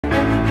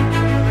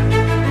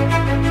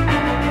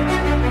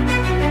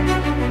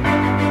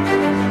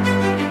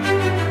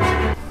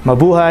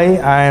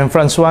Mabuhay, I'm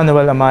Francois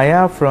Noel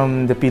Amaya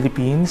from the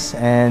Philippines,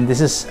 and this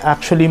is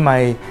actually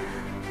my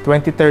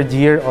 23rd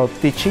year of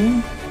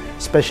teaching,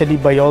 especially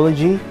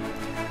biology.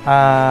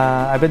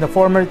 I've been a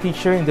former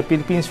teacher in the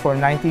Philippines for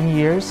 19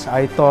 years.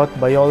 I taught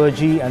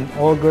biology and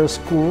all-girls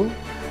school.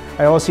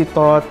 I also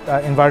taught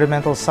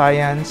environmental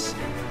science,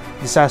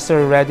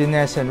 disaster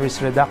readiness and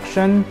risk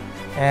reduction,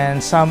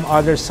 and some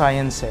other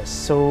sciences.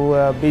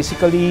 So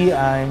basically,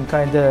 I'm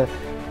kind of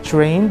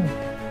trained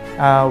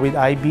with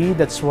IB.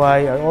 That's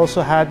why I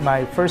also had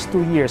my first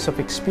 2 years of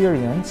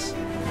experience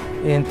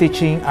in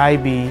teaching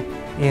IB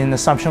in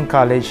Assumption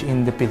College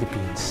in the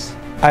Philippines.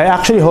 I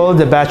actually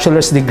hold a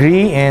bachelor's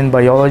degree in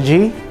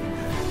biology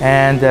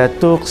and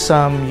took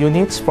some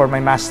units for my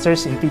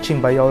master's in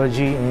teaching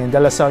biology in De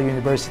La Salle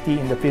University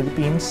in the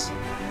Philippines.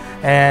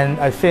 And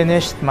I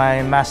finished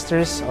my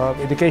master's of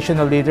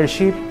educational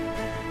leadership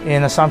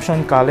in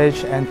Assumption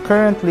College, and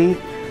currently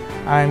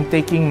I'm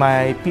taking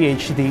my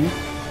PhD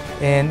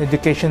in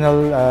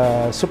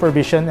educational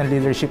supervision and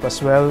leadership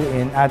as well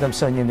in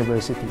Adamson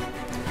University.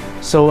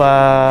 So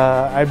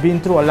I've been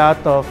through a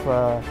lot of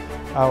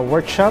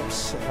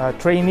workshops,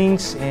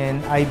 trainings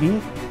in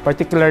IB,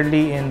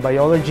 particularly in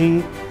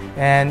biology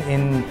and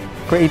in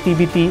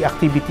creativity,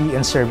 activity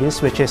and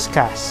service, which is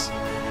CAS.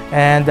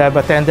 And I've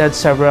attended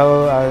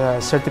several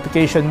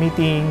certification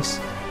meetings,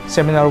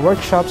 seminar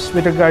workshops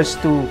with regards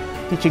to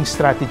teaching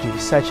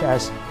strategies such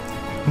as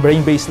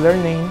brain-based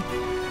learning,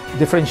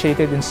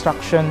 differentiated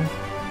instruction,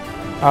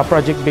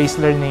 project-based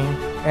learning,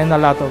 and a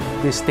lot of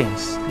these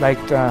things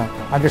like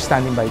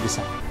understanding by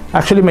design.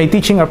 Actually, my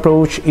teaching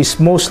approach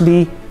is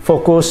mostly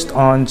focused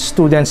on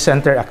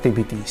student-centered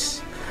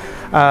activities.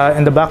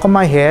 In the back of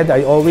my head,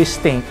 I always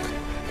think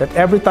that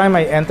every time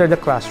I enter the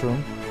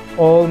classroom,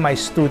 all my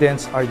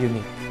students are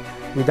unique.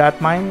 With that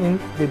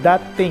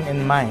thing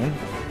in mind,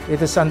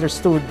 it is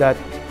understood that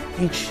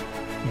each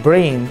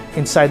brain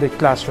inside the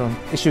classroom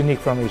is unique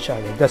from each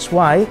other. That's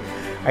why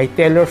I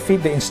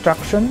tailor-fit the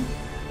instruction.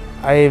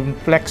 I'm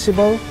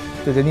flexible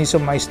to the needs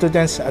of my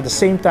students, at the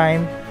same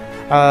time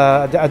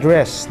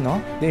address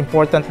the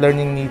important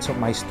learning needs of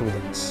my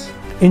students.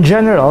 In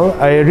general,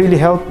 I really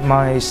help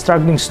my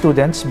struggling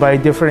students by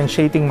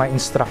differentiating my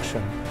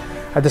instruction.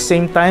 At the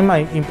same time,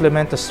 I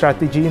implement a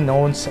strategy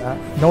known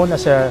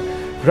as a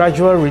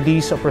gradual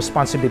release of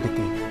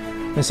responsibility.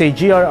 When say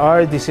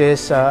GRR, this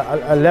is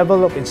a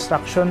level of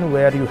instruction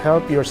where you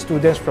help your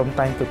students from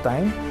time to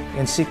time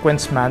in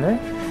sequence manner.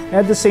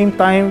 At the same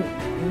time,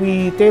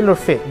 we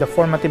tailor-fit the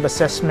formative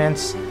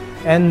assessments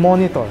and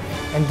monitor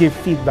and give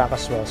feedback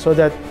as well, so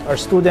that our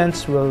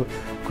students will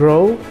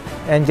grow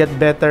and get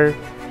better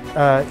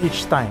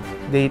each time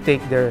they take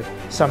their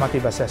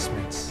summative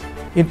assessments.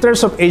 In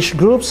terms of age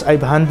groups,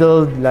 I've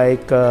handled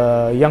like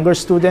younger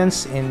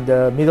students in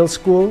the middle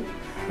school,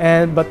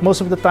 but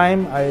most of the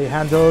time I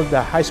handle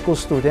the high school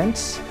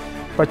students,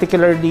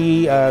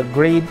 particularly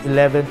grade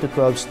 11 to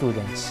 12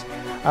 students.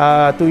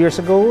 2 years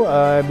ago,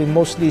 I've been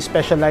mostly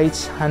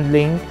specialized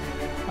handling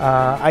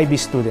IB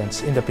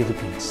students in the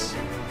Philippines.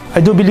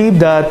 I do believe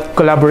that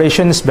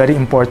collaboration is very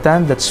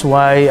important. That's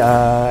why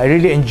I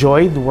really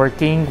enjoyed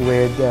working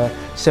with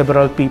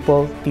several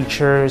people,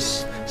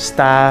 teachers,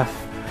 staff,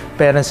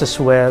 parents as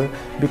well,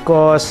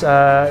 because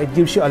it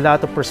gives you a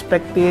lot of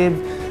perspective,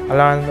 a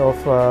lot of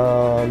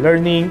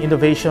learning,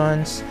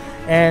 innovations,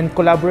 and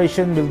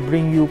collaboration will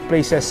bring you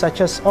places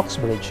such as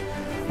Oxbridge.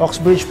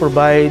 Oxbridge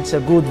provides a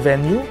good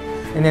venue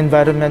and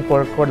environment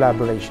for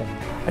collaboration.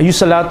 I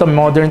use a lot of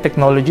modern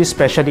technology,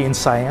 especially in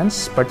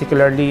science,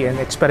 particularly in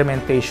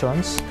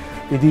experimentations.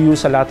 We do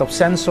use a lot of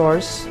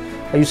sensors.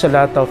 I use a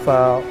lot of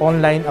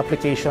online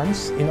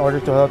applications in order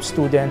to help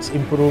students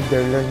improve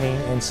their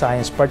learning in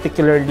science,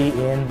 particularly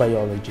in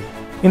biology.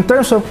 In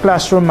terms of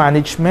classroom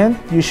management,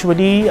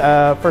 usually,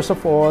 first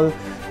of all,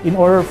 in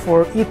order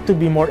for it to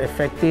be more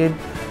effective,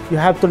 you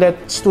have to let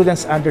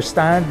students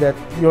understand that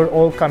you're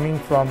all coming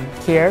from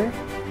care,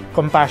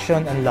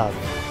 compassion, and love.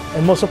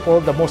 And most of all,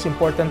 the most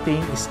important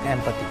thing is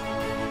empathy.